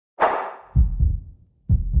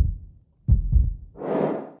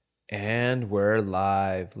And we're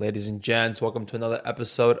live. Ladies and gents, welcome to another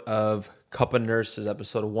episode of Cup of Nurses,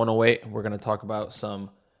 episode 108. We're going to talk about a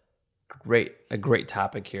great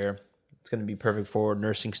topic here. It's going to be perfect for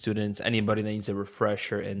nursing students, anybody that needs a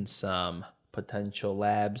refresher in some potential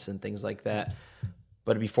labs and things like that.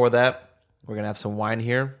 But before that, we're going to have some wine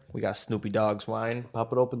here. We got Snoopy Dogg's wine.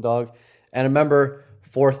 Pop it open, dog. And remember,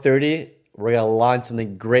 4:30, we're going to launch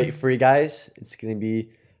something great for you guys. It's going to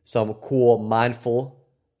be some cool, mindful,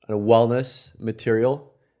 and wellness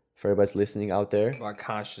material for everybody listening out there. About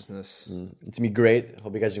consciousness. It's going to be great.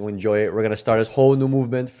 Hope you guys will enjoy it. We're going to start this whole new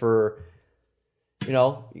movement for, I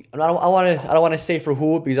don't want to say for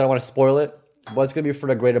who because I don't want to spoil it, but it's going to be for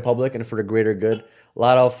the greater public and for the greater good. A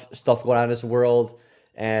lot of stuff going on in this world,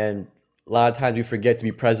 and a lot of times we forget to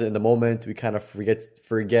be present in the moment. We kind of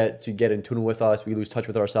forget to get in tune with us. We lose touch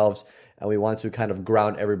with ourselves, and we want to kind of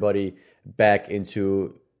ground everybody back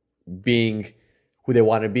into being who they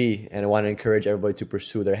want to be. And I want to encourage everybody to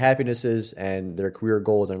pursue their happinesses and their career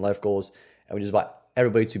goals and life goals. And we just want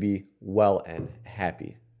everybody to be well and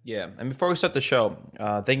happy. Yeah, and before we start the show,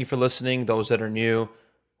 thank you for listening. Those that are new,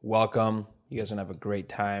 welcome. You guys are going to have a great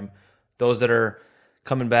time. Those that are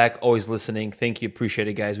coming back, always listening, thank you. Appreciate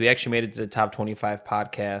it, guys. We actually made it to the top 25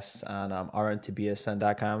 podcasts on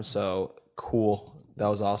rntbsn.com, so cool. That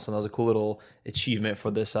was awesome. That was a cool little achievement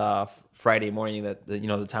for this Friday morning that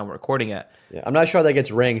the time we're recording at. Yeah, I'm not sure how that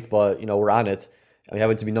gets ranked, but we're on it. And we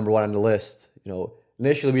happen to be number one on the list.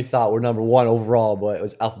 Initially we thought we're number one overall, but it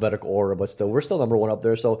was alphabetical order. But still, we're still number one up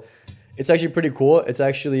there. So it's actually pretty cool.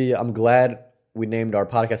 I'm glad we named our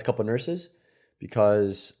podcast Cup of Nurses,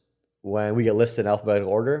 because when we get listed in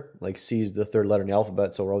alphabetical order, like C is the third letter in the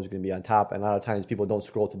alphabet, so we're always going to be on top. And a lot of times people don't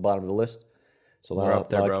scroll to the bottom of the list. So we're up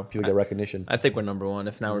there, bro. People get recognition. I think we're number one.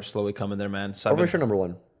 If not, we're slowly coming there, man. So for sure number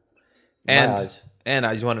one. And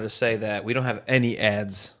I just wanted to say that we don't have any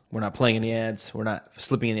ads. We're not playing any ads. We're not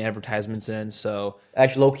slipping any advertisements in. So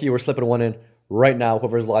actually, low key, we're slipping one in right now.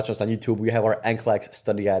 Whoever's watching us on YouTube, we have our NCLEX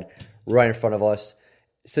study guide right in front of us.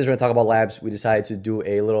 Since we're going to talk about labs, we decided to do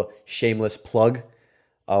a little shameless plug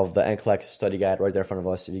of the NCLEX study guide right there in front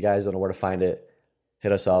of us. If you guys don't know where to find it,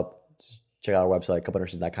 hit us up. Just check out our website,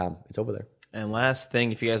 cupofnurses.com. It's over there. And last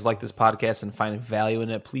thing, if you guys like this podcast and find value in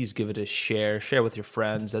it, please give it a share. Share with your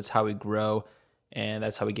friends. That's how we grow, and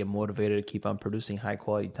that's how we get motivated to keep on producing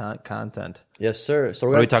high-quality what Yes, sir. So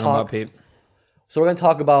are we talking about, Pete? So we're going to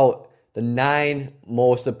talk about the 9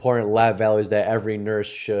 most important lab values that every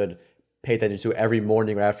nurse should pay attention to every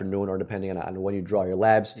morning or afternoon, or depending on when you draw your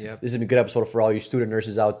labs. Yep. This is a good episode for all you student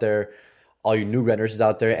nurses out there, all you new grad nurses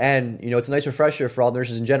out there, and it's a nice refresher for all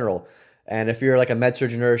nurses in general. And if you're like a med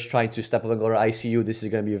surg nurse trying to step up and go to ICU, this is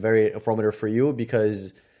going to be very informative for you,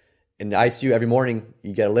 because in the ICU every morning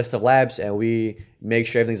you get a list of labs, and we make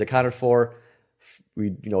sure everything's accounted for.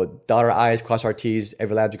 We dot our I's, cross our T's.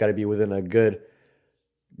 Every lab's got to be within a good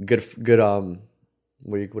what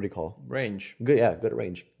do you call range? Good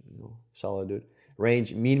range. Solid, dude.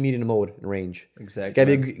 Range, mean, median, mode, and range. Exactly. It's got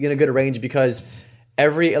to be in a good range, because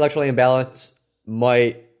every electrolyte imbalance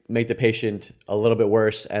might make the patient a little bit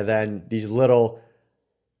worse, and then these little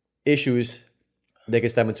issues, they can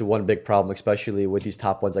stem into one big problem, especially with these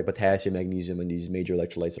top ones like potassium, magnesium, and these major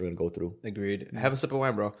electrolytes that we're going to go through. Agreed. Have a sip of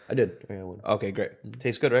wine, bro. I did. I got one. Okay, great.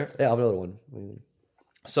 Tastes good, right? Yeah, I'll have another one.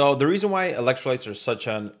 So the reason why electrolytes are such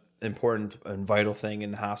an important and vital thing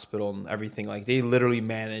in the hospital and everything, like they literally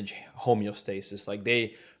manage homeostasis. Like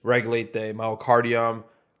they regulate the myocardium,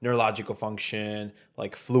 neurological function,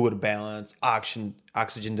 like fluid balance,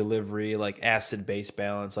 oxygen delivery, like acid-base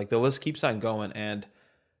balance. Like the list keeps on going, and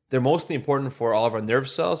they're mostly important for all of our nerve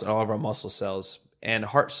cells and all of our muscle cells and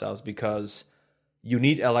heart cells, because you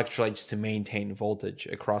need electrolytes to maintain voltage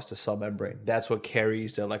across the cell membrane. That's what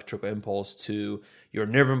carries the electrical impulse to your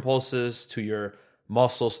nerve impulses, to your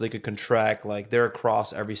muscles, so they could contract. Like they're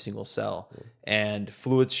across every single cell. And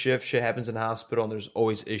fluid shit happens in the hospital, and there's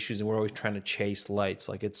always issues, and we're always trying to chase lights.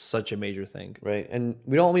 Like it's such a major thing. Right. And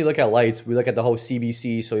we don't only look at lights, we look at the whole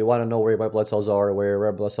CBC. So you want to know where your white blood cells are, where your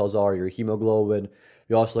red blood cells are, your hemoglobin.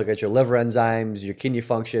 You also look at your liver enzymes, your kidney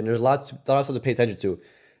function. There's lots to pay attention to.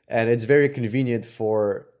 And it's very convenient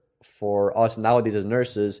for us nowadays as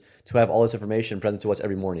nurses to have all this information presented to us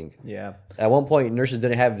every morning. Yeah. At one point, nurses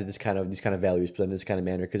didn't have these kind of values presented in this kind of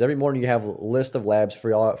manner, because every morning you have a list of labs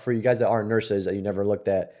for you guys that aren't nurses that you never looked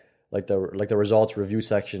at, like the results review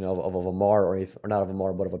section of a MAR, or not of a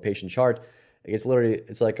MAR, but of a patient chart. It's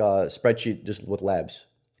like a spreadsheet just with lab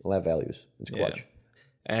values. It's clutch. Yeah.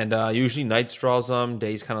 And usually nights draws them,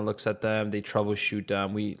 days kind of looks at them, they troubleshoot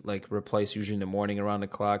them. We replace usually in the morning around the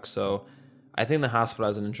clock. So I think the hospital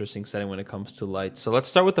has an interesting setting when it comes to lights. So let's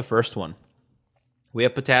start with the first one. We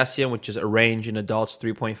have potassium, which is a range in adults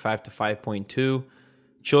 3.5 to 5.2.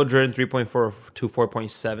 Children 3.4 to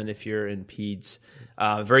 4.7 if you're in peds.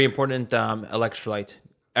 Very important electrolyte.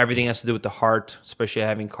 Everything has to do with the heart, especially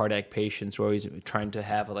having cardiac patients. We're always trying to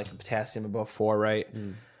have like a potassium above 4, right?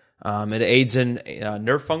 It aids in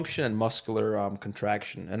nerve function and muscular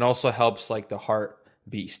contraction, and also helps like the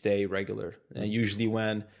heartbeat stay regular. And usually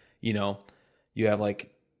when you have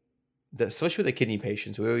like especially with the kidney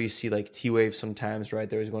patients, we always see like T waves sometimes, right?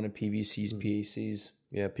 They're always going to PVCs, PACs.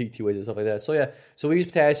 Yeah, peak T waves and stuff like that. So we use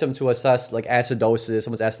potassium to assess like acidosis.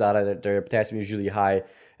 Someone's acidotic, their potassium is usually high, and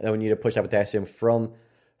then we need to push that potassium from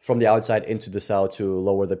the outside into the cell to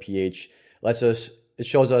lower the pH. It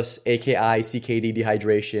shows us AKI, CKD,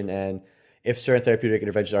 dehydration, and if certain therapeutic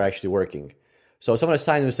interventions are actually working. So some of the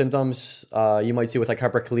signs and symptoms you might see with like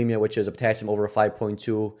hyperkalemia, which is a potassium over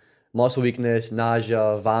 5.2, muscle weakness,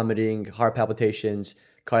 nausea, vomiting, heart palpitations,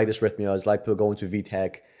 cardiac dysrhythmias, like people go into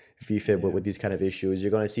VTAC, VFib with these kind of issues.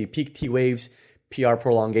 You're going to see peak T waves, PR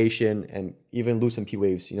prolongation, and even loosen P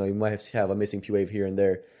waves. You might have a missing P wave here and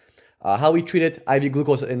there. How we treat it, IV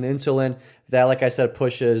glucose and insulin, that, like I said,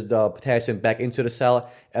 pushes the potassium back into the cell.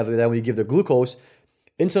 And then we give the glucose.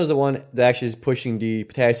 Insulin is the one that actually is pushing the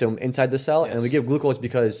potassium inside the cell. Yes. And we give glucose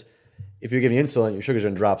because if you're giving insulin, your sugars are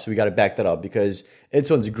going to drop. So we got to back that up because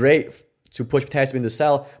insulin is great to push potassium in the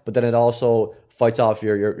cell, but then it also fights off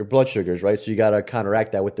your blood sugars, right? So you got to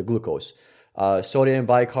counteract that with the glucose. Sodium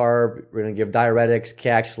bicarb, we're going to give diuretics,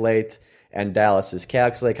 Caxlate, and dialysis.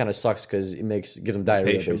 Caxlate kind of sucks because it gives them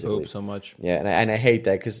diarrhea. Patient basically. poop so much. Yeah, and I hate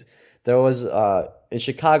that because there was in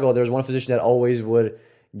Chicago there was one physician that always would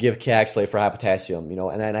give Caxlate for high potassium,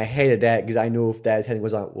 and I hated that because I knew if that attending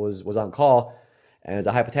was on call and it's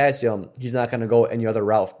a high potassium, he's not going to go any other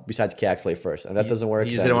route besides Caxlate first, and that doesn't work.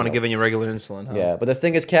 You just didn't want to give any regular insulin, huh? Yeah, but the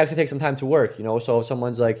thing is, Caxlate takes some time to work, So if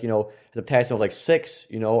someone's like, has a potassium of like 6,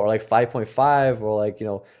 or like 5.5, or like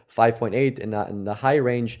 5.8 in the high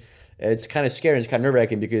range, it's kind of scary and it's kind of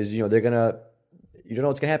nerve-wracking because they're gonna, you don't know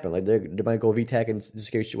what's gonna happen. Like they might go VTAC in this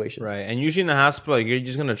scary situation, right? And usually in the hospital, you're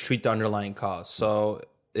just gonna treat the underlying cause. So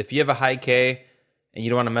if you have a high K and you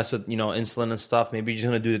don't want to mess with insulin and stuff, maybe you're just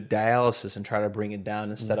gonna do the dialysis and try to bring it down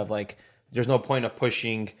instead of like. There's no point of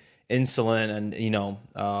pushing insulin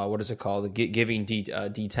and what is it called? Giving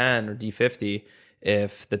D10 or D50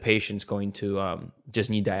 if the patient's going to just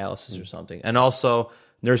need dialysis or something. And also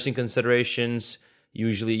nursing considerations.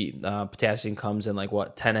 Usually, potassium comes in like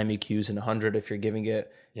 10 MEQs and 100 if you're giving it.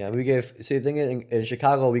 Yeah, we gave. See, the thing in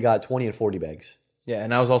Chicago, we got 20 and 40 bags. Yeah,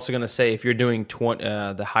 and I was also gonna say if you're doing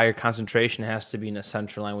the higher concentration has to be in a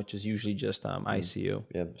central line, which is usually just ICU.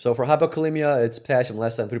 Yeah. So for hypokalemia, it's potassium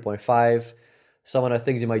less than 3.5. Some of the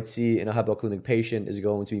things you might see in a hypokalemic patient is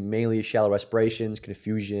going to be mainly shallow respirations,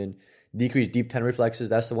 confusion, decreased deep tendon reflexes.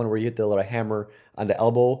 That's the one where you hit the little hammer on the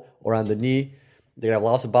elbow or on the knee. They're going to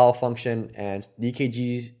have loss of bowel function, and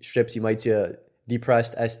EKG strips, you might see a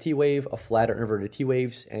depressed ST wave, a flat or inverted T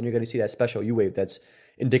waves, and you're going to see that special U wave that's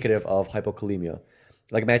indicative of hypokalemia.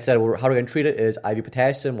 Like Matt said, how we're going to treat it is IV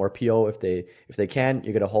potassium or PO if they can.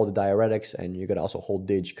 You're going to hold the diuretics, and you're going to also hold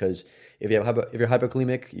DIG because if you're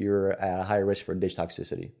hypokalemic, you're at a higher risk for DIG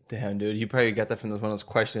toxicity. Damn, dude, you probably got that from one of those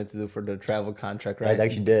questions to do for the travel contract, right? I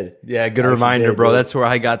actually did. Yeah, good reminder, bro. That's where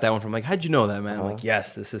I got that one from. Like, how'd you know that, man? I'm like,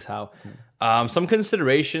 yes, this is how. Some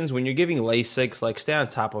considerations when you're giving Lasix, like stay on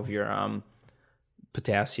top of your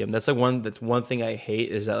potassium. That's one thing I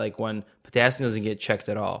hate is that like when potassium doesn't get checked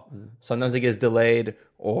at all. Sometimes it gets delayed,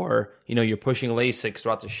 or you're pushing Lasix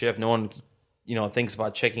throughout the shift. No one thinks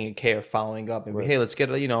about checking a K or following up and hey, let's get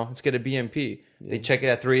a BMP. Yeah. They check it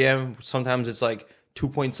at 3 a.m. Sometimes it's like 2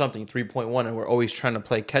 point something, 3.1, and we're always trying to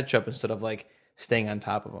play catch up instead of like staying on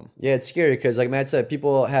top of them. Yeah, it's scary because like Matt said,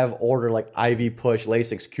 people have ordered like IV push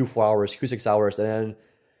Lasix Q4 hours, Q6 hours, and then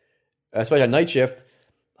especially on night shift,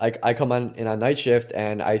 I come on night shift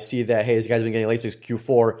and I see that, hey, this guy's been getting Lasix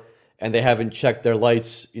Q4 and they haven't checked their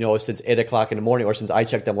lights, since 8 o'clock in the morning or since I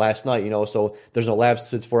checked them last night, so there's no labs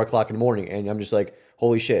since 4 o'clock in the morning. And I'm just like,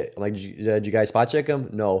 holy shit. I'm like, did you guys spot check them?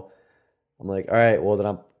 No. I'm like, all right, well,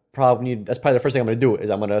 then that's probably the first thing I'm going to do is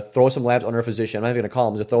I'm going to throw some labs under a physician. I'm not even going to call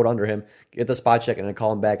him, just throw it under him, get the spot check, and then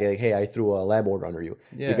call him back like, hey, I threw a lab order under you.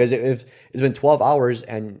 Yeah. Because if it's been 12 hours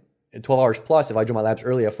and 12 hours plus, if I drew my labs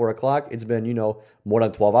early at 4 o'clock, it's been, more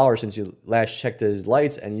than 12 hours since you last checked his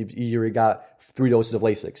lights and you already got 3 doses of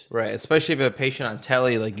Lasix. Right. Especially if you have a patient on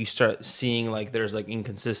tele, like you start seeing like there's like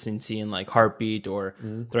inconsistency in like heartbeat or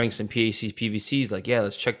throwing some PACs, PVCs, like, yeah,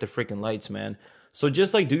 let's check the freaking lights, man. So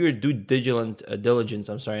just like do your due diligence,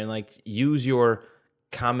 and like use your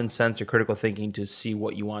common sense or critical thinking to see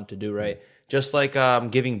what you want to do, right? Just like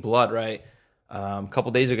giving blood, right? A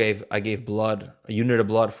couple days ago, I gave blood, a unit of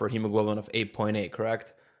blood for hemoglobin of 8.8,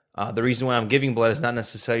 correct? The reason why I'm giving blood is not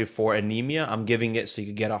necessarily for anemia. I'm giving it so you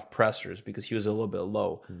could get off pressors because he was a little bit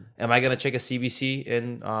low. Am I going to check a CBC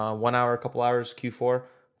in 1 hour, a couple hours, Q4?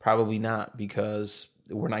 Probably not, because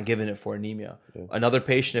we're not giving it for anemia. Yeah. Another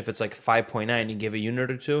patient, if it's like 5.9, you give a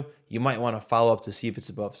unit or two, you might want to follow up to see if it's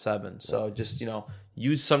above 7. So just,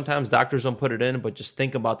 use, sometimes doctors don't put it in, but just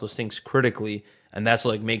think about those things critically. And that's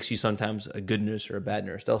what makes you sometimes a good nurse or a bad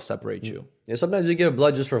nurse. They'll separate you. Yeah, sometimes you give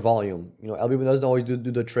blood just for volume. Albumin doesn't always do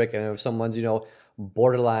the trick. And if someone's,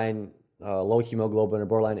 borderline low hemoglobin or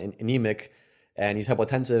borderline anemic, and he's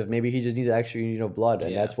hypotensive, maybe he just needs extra unit of blood,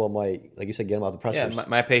 and that's what might, like you said, get him out the pressors. Yeah,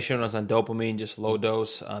 my patient was on dopamine, just low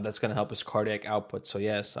dose. That's going to help his cardiac output. So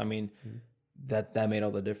yes, I mean, that made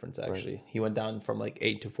all the difference, actually. Right. He went down from like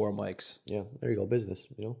 8 to 4 mics. Yeah, there you go, business,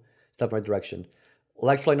 step in the right direction.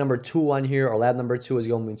 Electrolyte number 2 on here, or lab number 2, is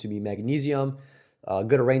going to be magnesium.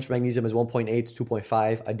 Good range for magnesium is 1.8 to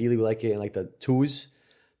 2.5. Ideally, we like it in like the 2s.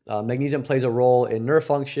 Magnesium plays a role in nerve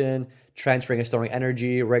function, transferring and storing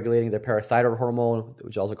energy, regulating the parathyroid hormone,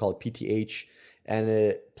 which is also called PTH, and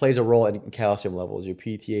it plays a role in calcium levels. Your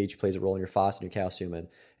PTH plays a role in your phosphorus and your calcium and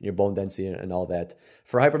your bone density and all that.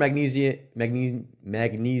 For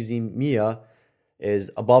hypermagnesemia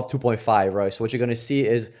is above 2.5, right? So what you're going to see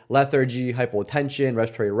is lethargy, hypotension,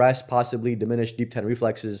 respiratory rest, possibly diminished deep 10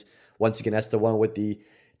 reflexes. Once again, that's the one with take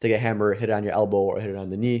a hammer, hit it on your elbow or hit it on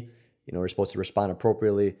the knee. We're supposed to respond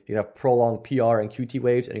appropriately. You can have prolonged PR and QT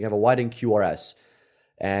waves, and you can have a widened QRS.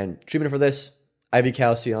 And treatment for this, IV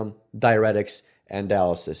calcium, diuretics, and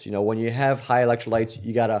dialysis. When you have high electrolytes,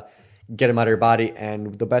 you got to get them out of your body,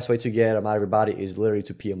 and the best way to get them out of your body is literally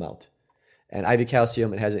to pee them out. And IV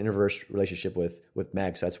calcium, it has an inverse relationship with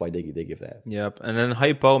MAG, so that's why they give that. Yep. And then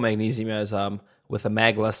hypomagnesemia is with a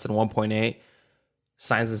MAG less than 1.8.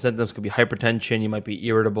 Signs and symptoms could be hypertension. You might be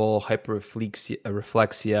irritable,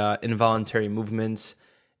 hyperreflexia, involuntary movements.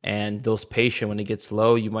 And those patients, when it gets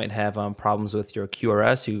low, you might have problems with your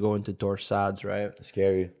QRS. You could go into Torsades, right?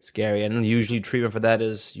 Scary. And usually treatment for that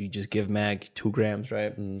is you just give MAG 2 grams,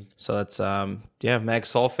 right? So that's, MAG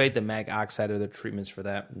sulfate and MAG oxide are the treatments for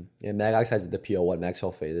that. Yeah, MAG oxide is the PO1. MAG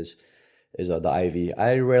sulfate is the IV.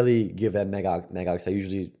 I rarely give that MAG oxide.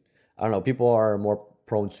 Usually, I don't know, people are more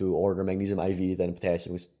prone to order magnesium IV than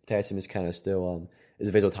potassium. Potassium is kind of still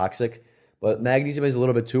is vasotoxic. But magnesium is a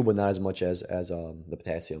little bit too, but not as much as the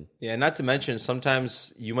potassium. Yeah, not to mention,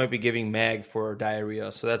 sometimes you might be giving MAG for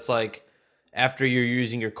diarrhea. So that's like after you're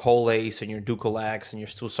using your Colace and your Ducalax and your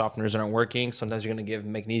stool softeners aren't working, sometimes you're going to give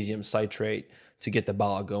magnesium citrate to get the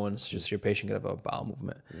bowel going. It's just your patient can have a bowel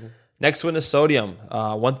movement. Mm-hmm. Next one is sodium,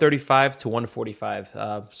 135 to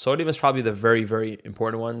 145. Sodium is probably the very, very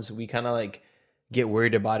important ones. We kind of like get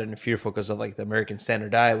worried about it and fearful because of like the American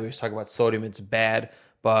Standard Diet. We always talk about sodium, it's bad.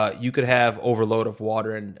 But you could have overload of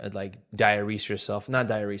water and like diurese yourself, not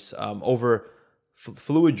diurese,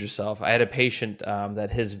 fluid yourself. I had a patient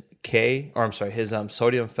that his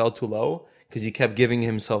sodium fell too low because he kept giving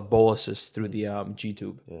himself boluses through the G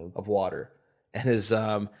tube of water, and his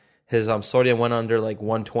sodium went under like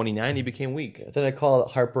 129. He became weak. Then I call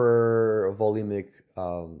it hypervolemic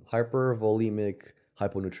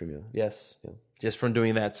hyponatremia. Yes, just from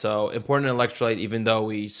doing that. So important electrolyte, even though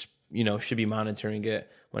we should be monitoring it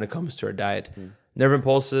when it comes to our diet. Nerve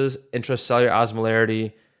impulses, intracellular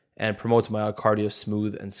osmolarity, and promotes myocardial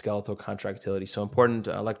smooth and skeletal contractility. So important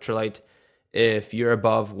electrolyte. If you're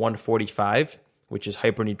above 145, which is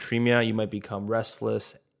hypernatremia, you might become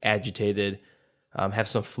restless, agitated, have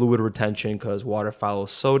some fluid retention because water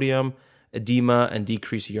follows sodium, edema, and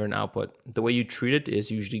decreased urine output. The way you treat it is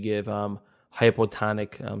usually give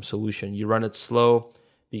hypotonic solution. You run it slow,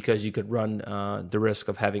 because you could run the risk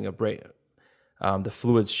of having a brain, the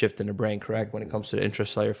fluids shift in the brain, correct? When it comes to the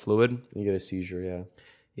intracellular fluid. You get a seizure, yeah.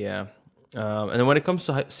 Yeah. And then when it comes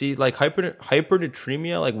to,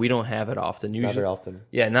 hypernatremia, like we don't have it often. Not very often.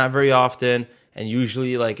 Yeah, not very often. And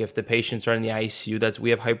usually, like if the patients are in the ICU,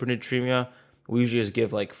 we have hypernatremia, we usually just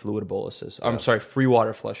give like fluid boluses. Yeah. I'm sorry, free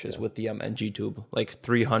water flushes with the NG tube, like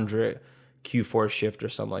 300 Q4 shift or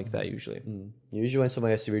something like that usually. Usually when someone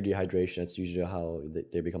has severe dehydration, that's usually how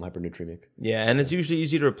they become hypernatremic. Yeah, and it's usually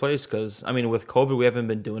easy to replace because, with COVID, we haven't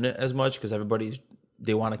been doing it as much because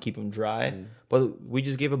they want to keep them dry. But we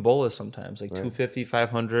just gave a bolus sometimes, like 250,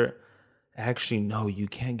 500. Actually, no, you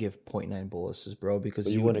can't give 0.9 boluses, bro, because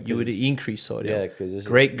you would increase sodium. Yeah, because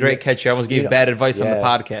great catch. I almost gave bad advice on the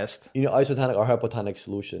podcast. Isotonic or hypotonic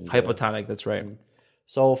solution. Hypotonic, that's right.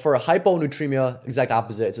 So for a hyponatremia, exact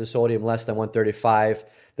opposite. It's a sodium less than 135.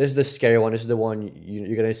 This is the scary one. This is the one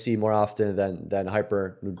you're going to see more often than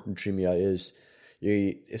hypernatremia is.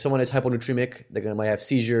 If someone is hyponatremic, might have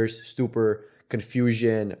seizures, stupor,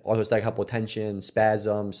 confusion, orthostatic hypotension,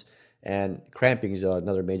 spasms, and cramping is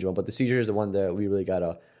another major one. But the seizure is the one that we really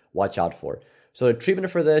gotta watch out for. So the treatment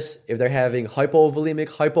for this, if they're having hypovolemic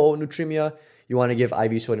hyponatremia, you want to give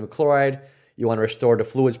IV sodium chloride. You want to restore the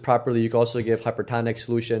fluids properly. You can also give hypertonic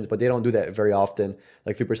solutions, but they don't do that very often,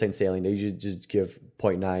 like 3% saline. They usually just give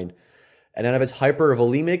 0.9. And then if it's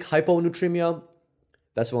hypervolemic hyponatremia,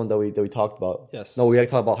 that's the one that we talked about. Yes. No, we had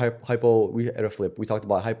to talk about we had a flip. We talked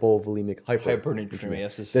about hypovolemic hypernatremia.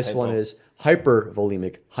 Yes, this one is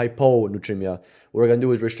hypervolemic hyponatremia. What we're gonna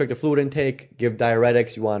do is restrict the fluid intake, give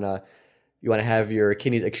diuretics. You wanna have your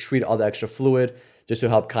kidneys excrete all the extra fluid just to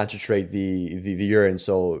help concentrate the urine,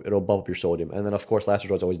 so it'll bump up your sodium. And then of course, last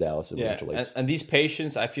resort is always dialysis. Yeah, and these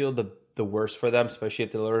patients, I feel the worst for them, especially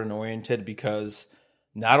if they're learning oriented, because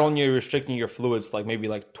not only are you restricting your fluids like maybe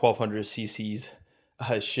like 1,200 cc's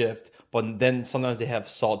a shift, but then sometimes they have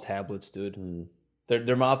salt tablets, dude.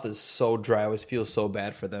 Their mouth is so dry. I always feel so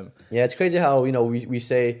bad for them. Yeah, it's crazy how we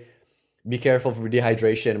say be careful for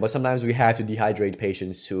dehydration, but sometimes we have to dehydrate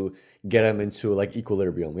patients to get them into like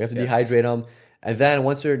equilibrium. We have to dehydrate them, and then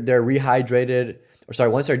once they're rehydrated,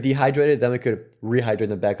 once they're dehydrated, then we could rehydrate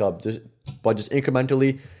them back up, just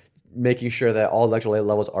incrementally, making sure that all electrolyte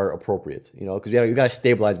levels are appropriate. Because we gotta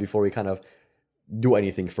stabilize before we kind of do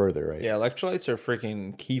anything further, right? Yeah, electrolytes are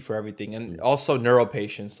freaking key for everything. And also neuro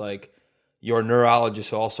patients, like your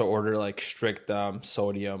neurologist will also order like strict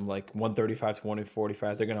sodium, like 135 to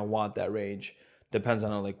 145. They're going to want that range. Depends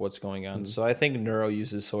on like what's going on. So I think neuro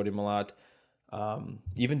uses sodium a lot.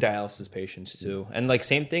 Even dialysis patients too. And like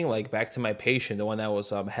same thing, like back to my patient, the one that was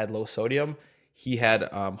had low sodium, he had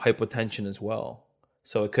hypotension as well.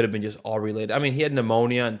 So it could have been just all related. I mean, he had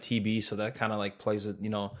pneumonia and TB, so that kind of like plays a,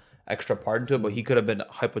 extra part into it, but he could have been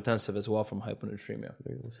hypotensive as well from hyponatremia.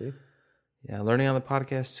 We'll see. Yeah, learning on the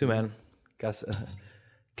podcast too, man. Guess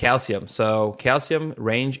calcium. So calcium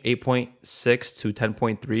range 8.6 to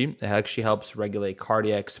 10.3. It actually helps regulate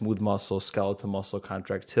cardiac, smooth muscle, skeletal muscle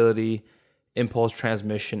contractility, impulse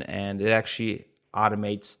transmission, and it actually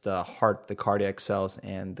automates the heart, the cardiac cells,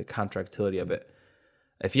 and the contractility of it.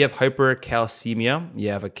 If you have hypercalcemia, you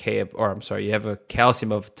have a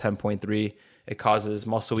calcium of 10.3. It causes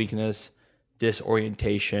muscle weakness,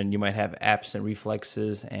 disorientation. You might have absent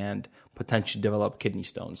reflexes and potentially develop kidney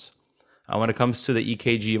stones. When it comes to the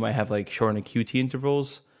EKG, you might have like shortened QT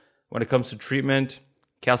intervals. When it comes to treatment,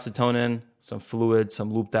 calcitonin, some fluid,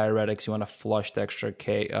 some loop diuretics. You want to flush the extra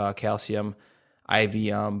calcium, IV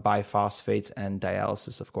biphosphates, and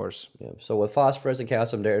dialysis, of course. Yeah. So with phosphorus and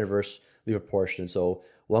calcium, they're inversely proportioned. So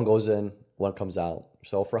one goes in, one comes out.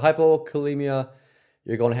 So for hypokalemia,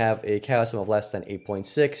 you're going to have a calcium of less than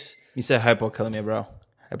 8.6. You said hypokalemia, bro.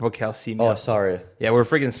 Hypocalcemia. Oh, sorry. Yeah, we're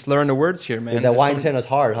freaking slurring the words here, man. Dude, that wine's hitting us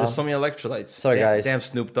hard, huh? There's so many electrolytes. Sorry, guys. Damn,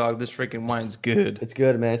 Snoop Dogg, this freaking wine's good. It's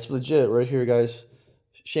good, man. It's legit right here, guys.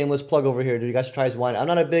 Shameless plug over here, dude. You guys should try his wine. I'm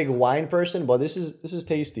not a big wine person, but this is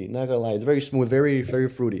tasty. Not gonna lie, it's very smooth, very very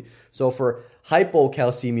fruity. So for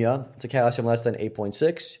hypocalcemia, it's a calcium less than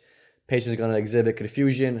 8.6. Patient's gonna exhibit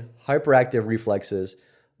confusion, hyperactive reflexes,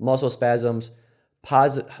 muscle spasms,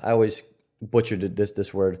 I always butchered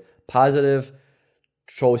this word. Positive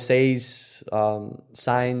Trousseau's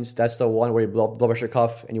signs. That's the one where you blood pressure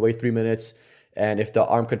cuff and you wait 3 minutes, and if the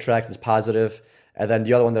arm contracts, it's positive. And then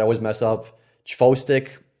the other one that I always mess up,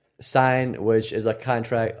 Chvostek sign, which is a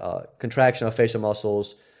contraction of facial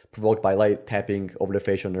muscles provoked by light tapping over the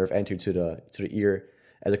facial nerve anterior to the ear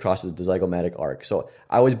as it crosses the zygomatic arc. So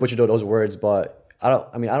I always butcher those words, but I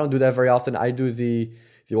don't do that very often. I do the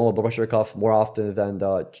one with blood pressure cuff more often than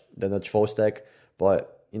the Chvostek.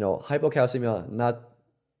 But hypocalcemia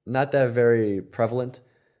not that very prevalent.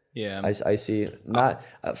 Yeah, I see.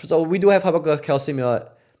 So we do have hypocalcemia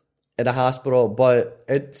at a hospital, but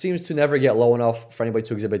it seems to never get low enough for anybody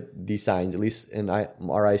to exhibit these signs, at least in our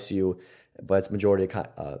ICU. But it's majority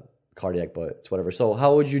cardiac, but it's whatever. So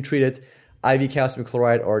how would you treat it? IV calcium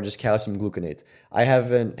chloride or just calcium gluconate? I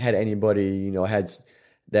haven't had anybody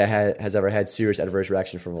has ever had serious adverse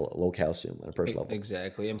reaction from low calcium on a personal level.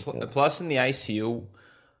 Exactly. And plus in the ICU,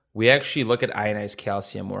 we actually look at ionized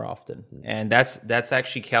calcium more often. And that's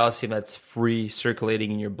actually calcium that's free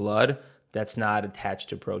circulating in your blood that's not attached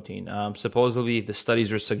to protein. Supposedly, the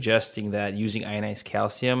studies are suggesting that using ionized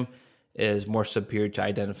calcium is more superior to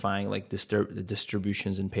identifying like the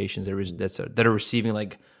distributions in patients that are receiving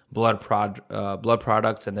like blood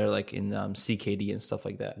products, and they're like in CKD and stuff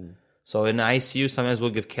like that. So in the ICU, sometimes we'll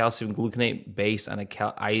give calcium gluconate based on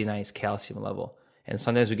a ionized calcium level. And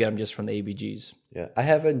sometimes we get them just from the ABGs. Yeah, I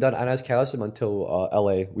haven't done ionized calcium until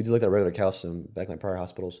LA. We do look at regular calcium back in my prior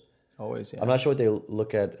hospitals. Always, yeah. I'm not sure what they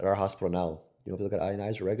look at our hospital now. You know, if they look at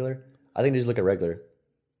ionized or regular. I think they just look at regular.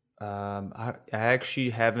 I actually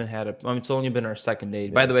haven't had it's only been our second day.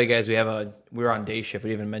 By the way, guys, we were on day shift. We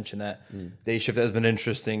didn't even mention that. Day shift has been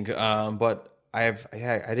interesting. But I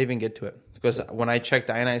didn't even get to it because when I checked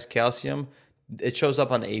ionized calcium, it shows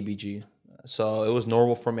up on the ABG. So it was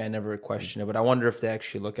normal for me. I never questioned it, but I wonder if they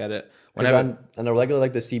actually look at it. On a regular,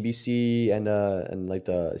 like the CBC and like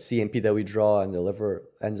the CMP that we draw and the liver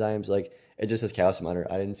enzymes, like it just says calcium on it.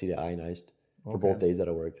 I didn't see the ionized for both days that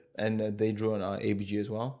I worked. And they drew an ABG as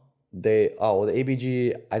well? The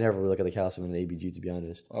ABG, I never look at the calcium in an ABG, to be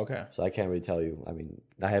honest. Okay. So I can't really tell you. I mean,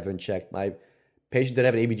 I haven't checked. My patient did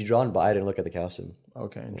have an ABG drawn, but I didn't look at the calcium.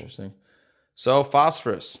 Okay, interesting. So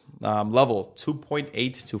phosphorus level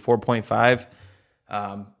 2.8 to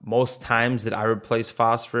 4.5. Most times that I replace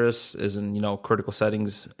phosphorus is in critical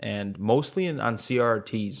settings and mostly on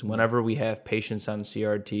CRTs. Whenever we have patients on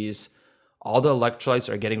CRTs, all the electrolytes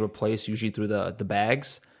are getting replaced usually through the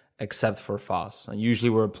bags, except for phos. And usually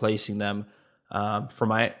we're replacing them. From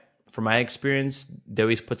my experience, they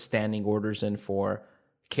always put standing orders in for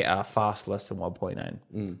phos less than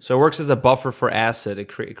 1.9. So it works as a buffer for acid. It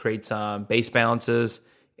creates base balances,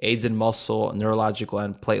 aids in muscle, neurological,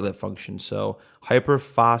 and platelet function. So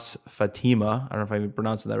hyperphosphatemia, I don't know if I'm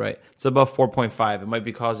pronouncing that right. It's above 4.5. It might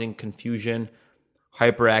be causing confusion,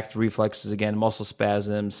 hyperactive reflexes again, muscle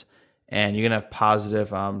spasms, and you're gonna have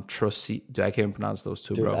positive I can't even pronounce those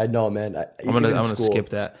two, bro. I know, man. I'm gonna skip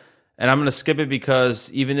that, and I'm gonna skip it because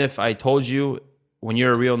even if I told you, when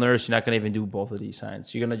you're a real nurse, you're not going to even do both of these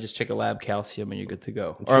signs. You're going to just check a lab calcium and you're good to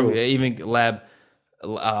go. True. Or even lab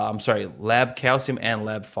calcium and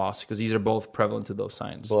lab phos, because these are both prevalent to those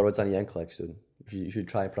signs. But what's on the NCLEX, dude? You should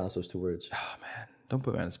try and pronounce those two words. Oh, man. Don't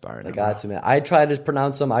put me on the spot right now. I got to, man. I tried to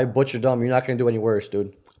pronounce them. I butchered them. You're not going to do any worse,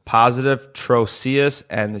 dude. Positive trocheus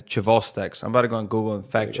and Chivostex. I'm about to go on Google and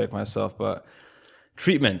fact check myself, but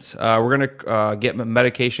treatment. We're going to get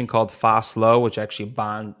medication called Foslow, which actually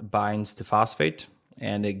binds to phosphate,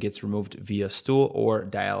 and it gets removed via stool or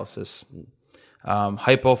dialysis.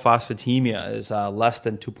 Hypophosphatemia is less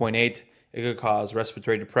than 2.8. It could cause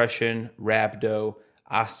respiratory depression, rhabdo,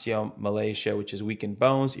 osteomalacia, which is weakened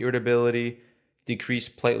bones, irritability,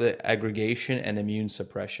 decreased platelet aggregation, and immune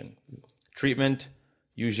suppression. Treatment,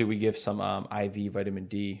 usually we give some IV vitamin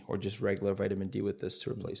D or just regular vitamin D with this to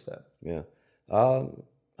replace that. Yeah.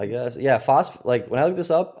 I guess. Yeah, like when I looked this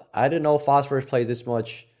up, I didn't know phosphorus plays this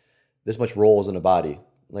much roles in the body.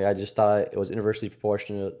 Like I just thought it was inversely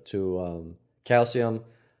proportionate to calcium.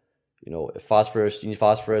 You know, phosphorus, you need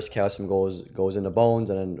phosphorus, calcium goes in the bones,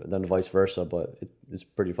 and then vice versa. But it's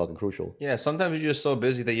pretty fucking crucial. Yeah, sometimes you're just so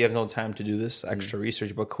busy that you have no time to do this extra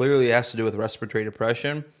research. But clearly, it has to do with respiratory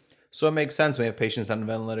depression. So it makes sense when we have patients on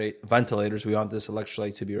ventilators. We want this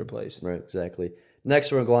electrolyte to be replaced. Right, exactly.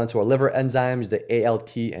 Next, we're going to go on to our liver enzymes, the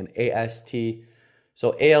ALT and AST.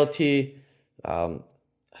 So ALT, I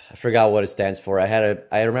forgot what it stands for.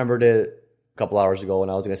 I remembered it a couple hours ago when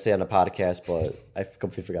I was going to say on the podcast, but I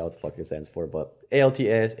completely forgot what the fuck it stands for. But ALT,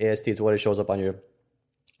 AST is what it shows up on your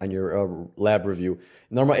lab review.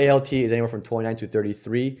 Normal ALT is anywhere from 29 to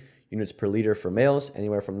 33 units per liter for males,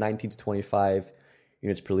 anywhere from 19 to 25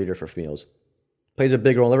 units per liter for females. Plays a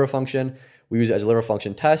big role in liver function. We use it as a liver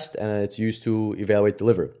function test, and it's used to evaluate the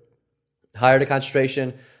liver. Higher the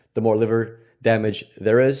concentration, the more liver damage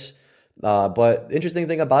there is. But the interesting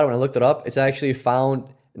thing about it, when I looked it up, it's actually found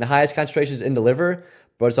in the highest concentrations in the liver,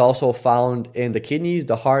 but it's also found in the kidneys,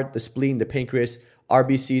 the heart, the spleen, the pancreas,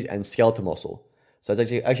 RBCs, and skeletal muscle. So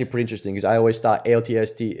it's actually pretty interesting because I always thought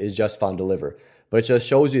ALT-AST is just found in the liver. But it just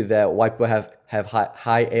shows you that why people have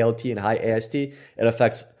high ALT and high AST, it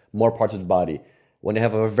affects more parts of the body. When they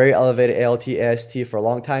have a very elevated ALT-AST for a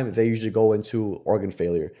long time, they usually go into organ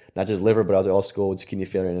failure. Not just liver, but they also go into kidney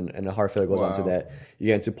failure, and the heart failure goes on to that. You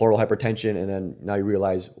get into portal hypertension, and then now you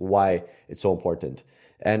realize why it's so important.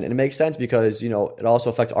 And it makes sense because, it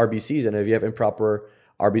also affects RBCs, and if you have improper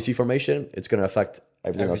RBC formation, it's going to affect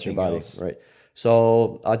everything else in your body, right?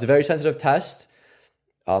 So it's a very sensitive test.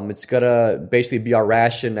 It's going to basically be our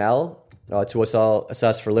rationale to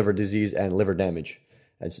assess for liver disease and liver damage.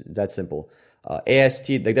 It's that simple. AST,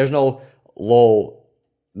 like there's no low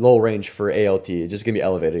range for ALT. It's just gonna be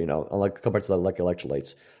elevated, unlike compared to like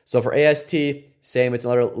electrolytes. So for AST, same. It's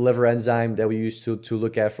another liver enzyme that we use to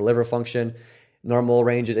look at for liver function. Normal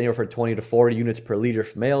range is anywhere from 20 to 40 units per liter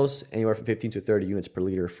for males, anywhere from 15 to 30 units per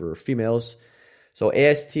liter for females. So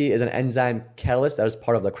AST is an enzyme catalyst that is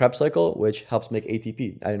part of the Krebs cycle, which helps make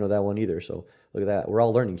ATP. I didn't know that one either. So look at that. We're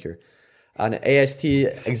all learning here. And AST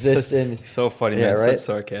exists in. So funny, Yeah, man. right? Such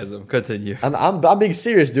sarcasm. Continue. I'm being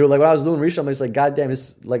serious, dude. Like when I was doing research, I'm just like, goddamn,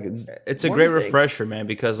 It's a great refresher, man,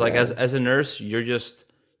 because like as a nurse,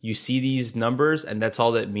 you see these numbers and that's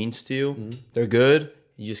all that means to you. They're good.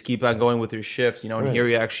 You just keep on going with your shift, and here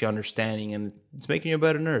you're actually understanding, and it's making you a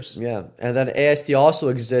better nurse. Yeah, and then AST also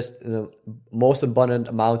exists in the most abundant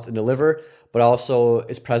amounts in the liver, but also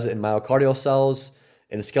is present in myocardial cells,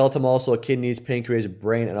 in the skeleton muscle, kidneys, pancreas,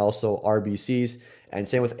 brain, and also RBCs. And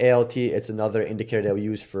same with ALT, it's another indicator that we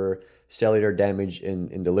use for cellular damage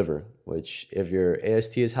in the liver, which if your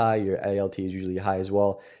AST is high, your ALT is usually high as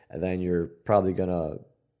well, and then you're probably gonna,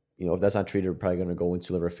 if that's not treated, you're probably gonna go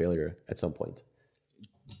into liver failure at some point.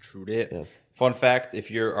 True that. Yeah. Fun fact: if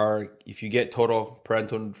you get total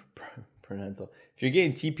parental, if you're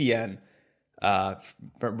getting TPN,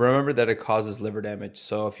 remember that it causes liver damage.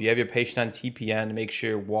 So if you have your patient on TPN, make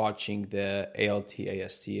sure you're watching the ALT,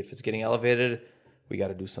 AST. If it's getting elevated, we got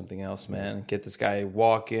to do something else, man. Get this guy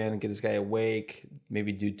walking, get this guy awake.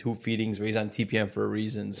 Maybe do tube feedings. But he's on TPN for a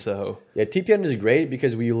reason. So yeah, TPN is great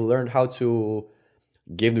because we learned how to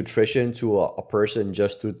give nutrition to a person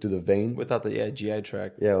just through the vein. Without the GI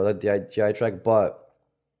tract. Yeah, without the GI tract. But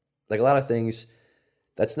like a lot of things,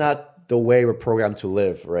 that's not the way we're programmed to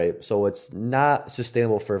live, right? So it's not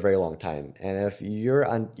sustainable for a very long time. And if you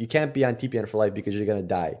can't be on TPN for life because you're going to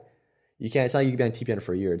die. It's not you can be on TPN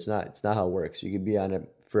for a year. It's not how it works. You can be on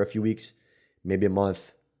it for a few weeks, maybe a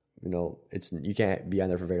month. You can't be on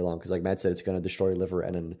there for very long because, like Matt said, it's going to destroy your liver.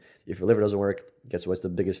 And then if your liver doesn't work, guess what's the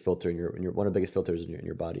biggest filter in your one of the biggest filters in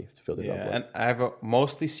your body to filter blood. And I've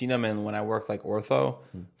mostly seen them in when I work like ortho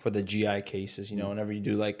for the GI cases. Whenever you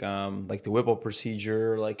do like the Whipple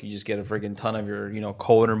procedure, like you just get a friggin' ton of your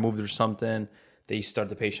colon removed or something. They start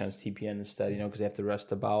the patient as TPN instead, because they have to rest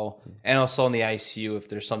the bowel. And also in the ICU, if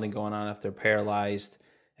there's something going on, if they're paralyzed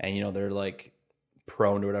and they're like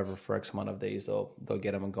prone to whatever for X amount of days, they'll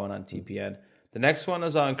get them going on TPN. The next one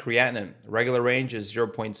is on creatinine. Regular range is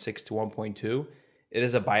 0.6 to 1.2. It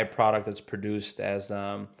is a byproduct that's produced as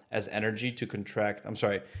energy to contract.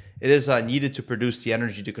 It is needed to produce the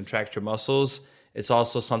energy to contract your muscles. It's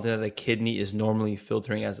also something that the kidney is normally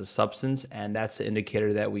filtering as a substance, and that's the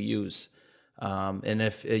indicator that we use. And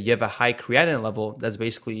if you have a high creatinine level, that's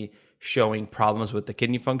basically showing problems with the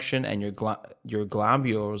kidney function, and your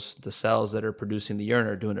glomerules, the cells that are producing the urine,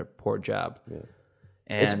 are doing a poor job. Yeah.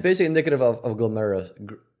 And it's basically indicative of glomerulus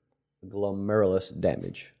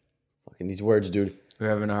damage. Fucking these words, dude. We're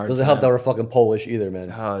having a hard Doesn't time. help that we're fucking Polish either,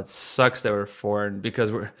 man. Oh, it sucks that we're foreign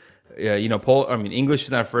because we're... Yeah, English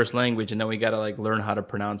is not our first language, and then we got to like learn how to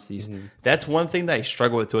pronounce these. That's one thing that I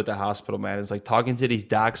struggle with too at the hospital, man. Is like talking to these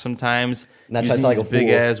docs sometimes, not using trying to these big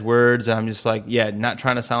ass words, and I'm just like, not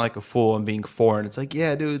trying to sound like a fool and being foreign. It's like,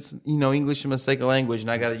 dude, it's English is my second language, and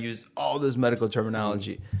I got to use all this medical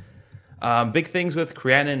terminology. Big things with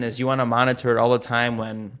creatinine is you want to monitor it all the time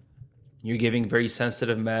when you're giving very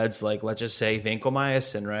sensitive meds, like let's just say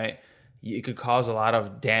vancomycin, right? It could cause a lot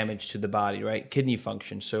of damage to the body, right? Kidney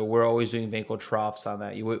function. So we're always doing vancotroughs on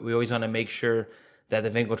that. We always want to make sure that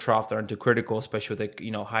the vancotroughs aren't too critical, especially with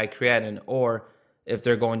high creatinine. Or if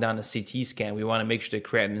they're going down a CT scan, we want to make sure the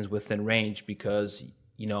creatinine is within range because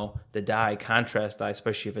the contrast dye,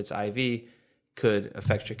 especially if it's IV, could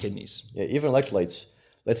affect your kidneys. Yeah, even electrolytes.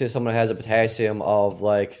 Let's say someone has a potassium of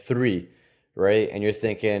like 3, right? And you're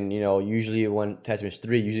thinking, usually when potassium is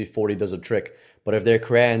 3, usually 40 does a trick. But if their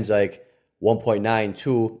creatinine's like 1.9,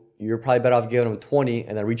 2, you're probably better off giving them 20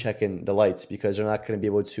 and then rechecking the lights because they're not going to be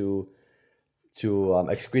able to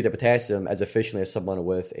excrete the potassium as efficiently as someone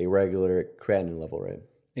with a regular creatinine level, right?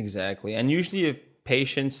 Exactly. And usually if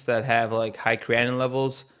patients that have like high creatinine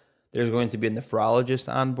levels, there's going to be a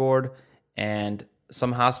nephrologist on board, and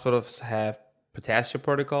some hospitals have potassium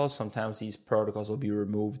protocols. Sometimes these protocols will be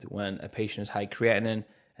removed when a patient is high creatinine,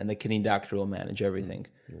 and the kidney doctor will manage everything.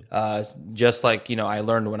 Just like, I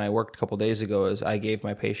learned when I worked a couple days ago is I gave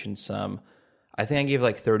my patients I think I gave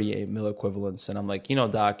like 38 milliequivalents. And I'm like,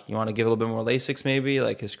 doc, you want to give a little bit more Lasix maybe?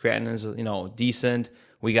 Like his creatinine is, decent.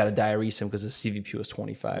 We got to diurese him because his CVP was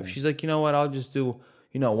 25. She's like, you know what? I'll just do,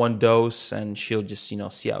 one dose and she'll just,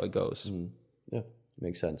 see how it goes. Yeah,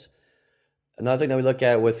 makes sense. Another thing that we look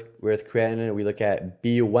at with creatinine, we look at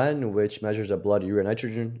BUN, which measures the blood urea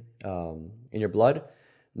nitrogen in your blood.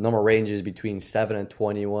 Normal range is between 7 and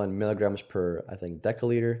 21 milligrams per, I think,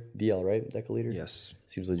 deciliter. DL, right? Deciliter? Yes.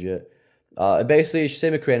 Seems legit. Basically,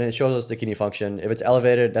 same with creatinine. It shows us the kidney function. If it's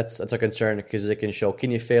elevated, that's a concern because it can show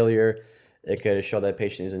kidney failure. It could show that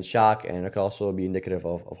patient is in shock, and it could also be indicative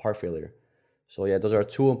of heart failure. So, those are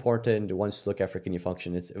two important ones to look at for kidney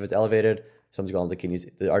function. If it's elevated, something's going on with the kidneys.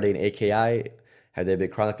 Are they in AKI? Have they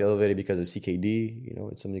been chronically elevated because of CKD? You know,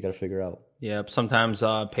 it's something you got to figure out. Yeah, sometimes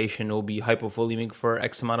a patient will be hypovolemic for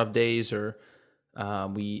X amount of days, or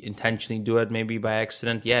we intentionally do it maybe by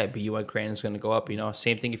accident. Yeah, BUN creatinine is going to go up. You know,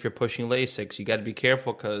 same thing if you're pushing Lasix. You got to be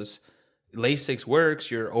careful because Lasix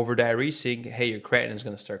works. You're over diuresing. Hey, your creatinine is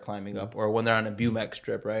going to start climbing up. Or when they're on a Bumex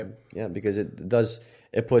strip, right? Yeah, because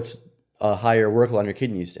it puts a higher workload on your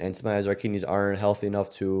kidneys, and sometimes our kidneys aren't healthy enough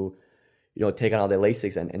to, you know, take on all the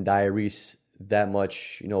Lasix and diurese that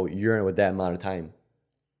much, you know, urine with that amount of time.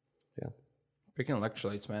 Yeah. Freaking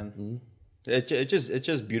electrolytes, man. Mm-hmm. It's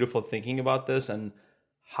just beautiful thinking about this and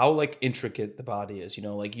how like intricate the body is. You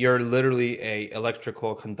know, like you're literally a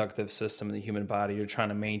electrical conductive system in the human body. You're trying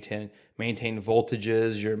to maintain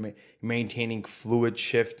voltages. You're maintaining fluid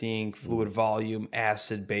shifting, fluid volume,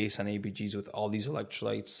 acid, base on ABGs with all these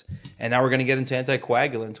electrolytes. And now we're going to get into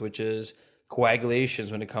anticoagulants, which is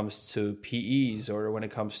coagulations when it comes to PEs or when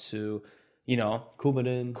it comes to, you know,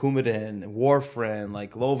 Coumadin, warfarin,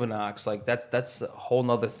 like Lovenox, like that's a whole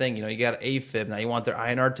nother thing. You know, you got AFib now. You want their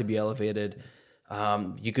INR to be elevated.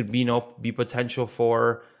 You could be potential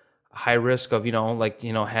for high risk of, you know, like,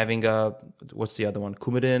 you know, having what's the other one?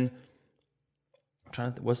 Coumadin.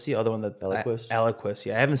 What's the other one that Eliquis?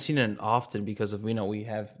 Yeah, I haven't seen it often because of, you know, we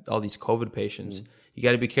have all these COVID patients. You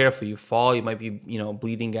got to be careful. You fall, you might be, you know,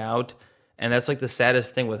 bleeding out, and that's like the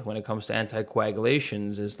saddest thing when it comes to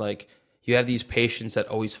anticoagulations is like you have these patients that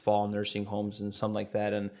always fall in nursing homes and something like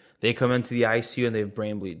that, and they come into the ICU and they have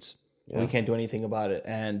brain bleeds. Yeah. We can't do anything about it,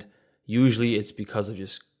 and usually it's because of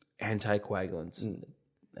just anticoagulants. And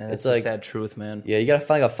it's like, a sad truth, man. Yeah, you got to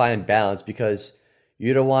find a fine balance because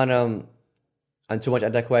you don't want them on too much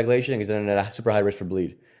anticoagulation because they're at a super high risk for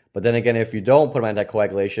bleed. But then again, if you don't put them on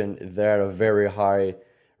anticoagulation, they're at a very high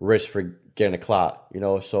risk for getting a clot, you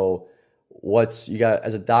know? So you got,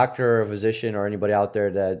 as a doctor or a physician or anybody out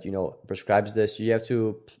there that, you know, prescribes this,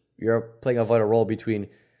 you're playing a vital role between,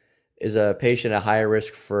 is a patient at higher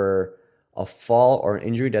risk for a fall or an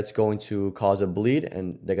injury that's going to cause a bleed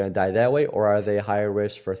and they're going to die that way, or are they higher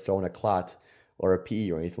risk for throwing a clot or a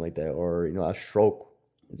PE or anything like that, or, you know, a stroke?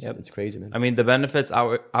 It's crazy, man. I mean, the benefits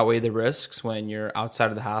outweigh the risks when you're outside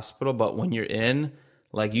of the hospital, but when you're in,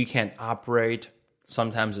 like, you can't operate.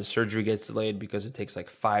 Sometimes the surgery gets delayed because it takes like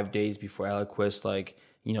 5 days before Eliquis, like,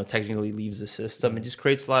 you know, technically leaves the system. It just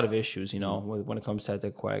creates a lot of issues, you know, when it comes to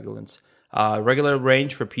anticoagulants. Regular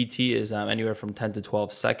range for PT is anywhere from 10 to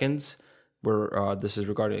 12 seconds. Where this is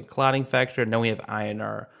regarding clotting factor. And then we have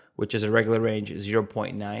INR, which is a regular range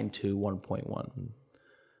 0.9 to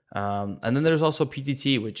 1.1. And then there's also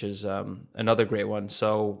PTT, which is another great one.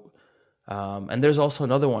 So, and there's also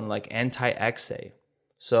another one like anti-XA.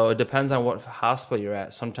 So it depends on what hospital you're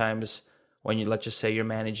at. Sometimes when let's just say you're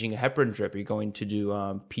managing a heparin drip, you're going to do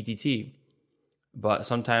PTT. But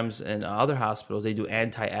sometimes in other hospitals, they do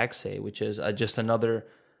anti-XA, which is just another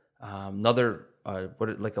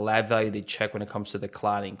like a lab value they check when it comes to the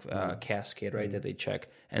clotting cascade, right? That they check,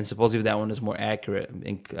 and supposedly that one is more accurate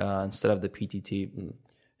instead of the PTT.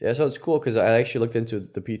 Yeah, so it's cool because I actually looked into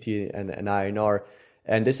the PT and INR,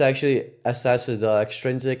 and this actually assesses the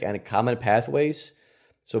extrinsic and common pathways.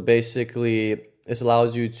 So basically, this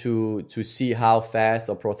allows you to see how fast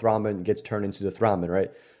a prothrombin gets turned into the thrombin,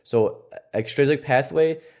 right? So extrinsic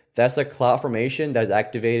pathway, that's a clot formation that is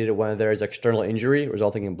activated when there is external injury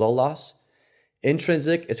resulting in blood loss.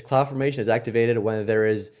 Intrinsic is clot formation is activated when there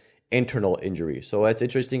is internal injury. So it's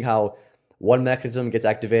interesting how one mechanism gets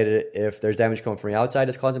activated if there's damage coming from the outside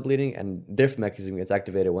that's causing bleeding, and different mechanism gets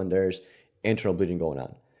activated when there's internal bleeding going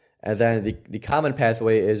on. And then the common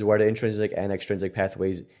pathway is where the intrinsic and extrinsic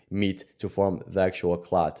pathways meet to form the actual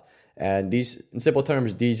clot. And these, in simple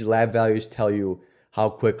terms, these lab values tell you how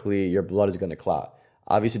quickly your blood is going to clot.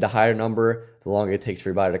 Obviously, the higher number, the longer it takes for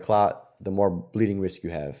your body to clot, the more bleeding risk you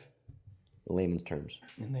have. In layman's terms.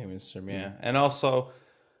 In layman's terms, yeah. And also,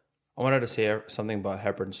 I wanted to say something about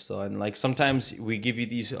heparin still. And like sometimes we give you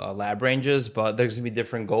these lab ranges, but there's going to be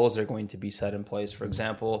different goals that are going to be set in place. For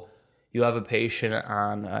example, you have a patient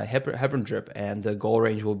on a heparin drip, and the goal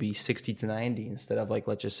range will be 60 to 90 instead of like,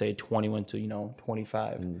 let's just say 21 to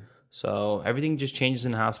 25. So everything just changes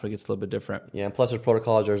in the hospital, gets a little bit different. Yeah, and plus there's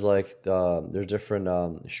protocols. There's like there's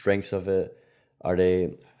different strengths of it. I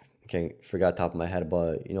can't forget top of my head,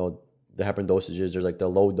 but you know, the heparin dosages, there's like the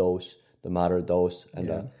low dose, the moderate dose, and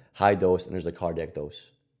the high dose, and there's the cardiac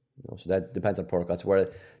dose. You know, so that depends on protocols.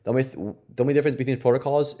 Where the only difference between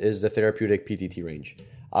protocols is the therapeutic PTT range.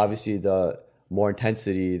 Obviously, the more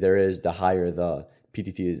intensity there is, the higher the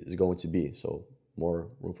PTT is going to be. So more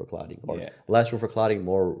room for clotting, or less room for clotting,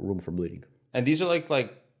 more room for bleeding. And these are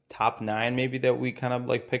like top 9 maybe that we kind of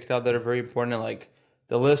like picked out that are very important. And like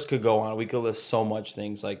the list could go on. We could list so much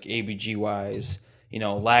things like ABGYs.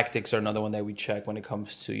 Lactics are another one that we check when it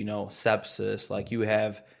comes to, sepsis. Like you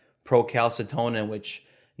have procalcitonin, which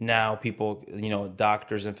now people,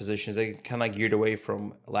 doctors and physicians, they kind of geared away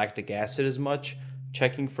from lactic acid as much,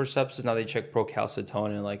 checking for sepsis. Now they check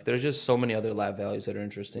procalcitonin. Like there's just so many other lab values that are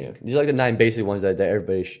interesting. Yeah. These are like the 9 basic ones that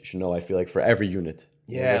everybody should know, I feel like, for every unit.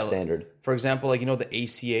 Yeah. Standard. For example, like, the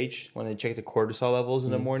ACH, when they check the cortisol levels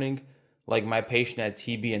in the morning, like my patient had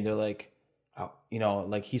TB and they're like, oh,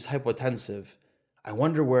 like he's hypotensive. I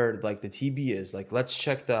wonder where like the TB is. Like, let's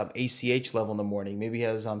check the ACH level in the morning. Maybe he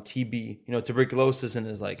has TB, tuberculosis in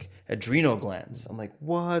his like adrenal glands. I'm like,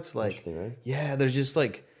 what? Like, right? Yeah, there's just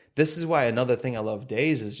like, this is why another thing I love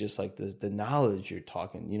Days is just like the knowledge you're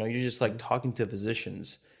talking. You're just like talking to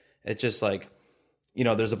physicians. It's just like,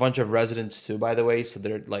 there's a bunch of residents too, by the way. So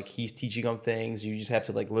they're like, he's teaching them things. You just have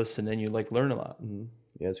to like listen and you like learn a lot. Mm-hmm.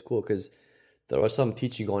 Yeah, it's cool because there was some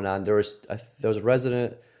teaching going on. There was a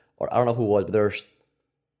resident, or I don't know who it was, but there were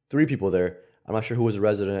 3 people there. I'm not sure who was a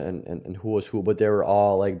resident and who was who, but they were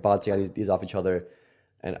all like bouncing these off each other.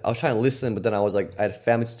 And I was trying to listen, but then I was like, I had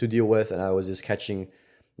families to deal with, and I was just catching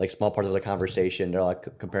like small parts of the conversation. They're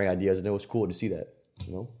like comparing ideas, and it was cool to see that.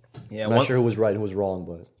 Yeah, I'm not sure who was right and who was wrong,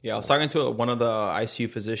 but yeah, I was talking to one of the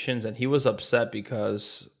ICU physicians, and he was upset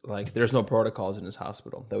because like there's no protocols in his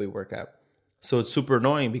hospital that we work at. So it's super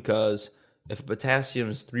annoying because if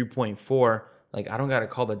potassium is 3.4, like I don't got to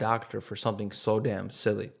call the doctor for something so damn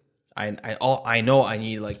silly. I know I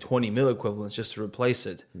need like 20 milliequivalents just to replace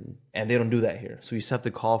it, and they don't do that here. So you just have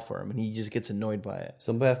to call for him, and he just gets annoyed by it.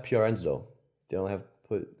 Some have PRNs though. They don't have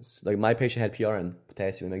like my patient had PRN,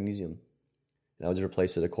 potassium and magnesium, and I would just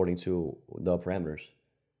replace it according to the parameters.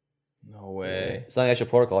 No way. Yeah. It's not an actual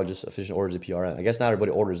protocol; just a physician orders a PRN. I guess not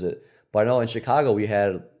everybody orders it, but I know in Chicago we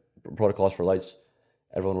had protocols for lights.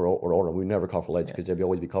 Everyone would order. We never call for lights because they'd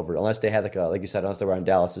always be covered unless they had like you said, unless they were on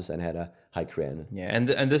dialysis and had a high creatinine. Yeah,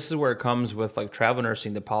 and this is where it comes with like travel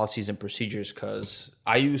nursing, the policies and procedures. Because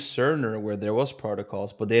I use Cerner where there was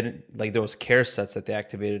protocols, but they didn't like there was care sets that they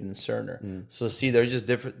activated in Cerner. So see, there's just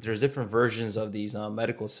different. There's different versions of these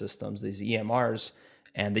medical systems, these EMRs,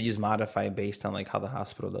 and they just modify based on like how the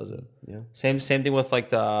hospital does it. Yeah. Same thing with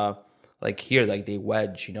like here they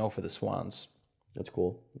wedge for the swans. That's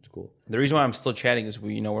cool. That's cool. The reason why I'm still chatting is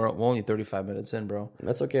we're only 35 minutes in, bro.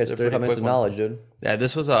 That's okay. It's 35 minutes of knowledge, dude. Yeah,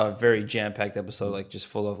 this was a very jam-packed episode, like just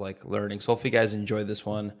full of like learning. So hopefully you guys enjoyed this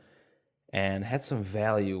one and had some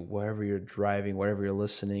value wherever you're driving, wherever you're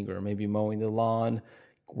listening, or maybe mowing the lawn,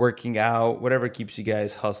 working out, whatever keeps you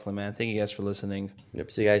guys hustling, man. Thank you guys for listening.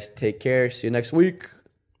 Yep. So you guys take care. See you next week.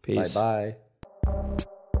 Peace. Bye-bye.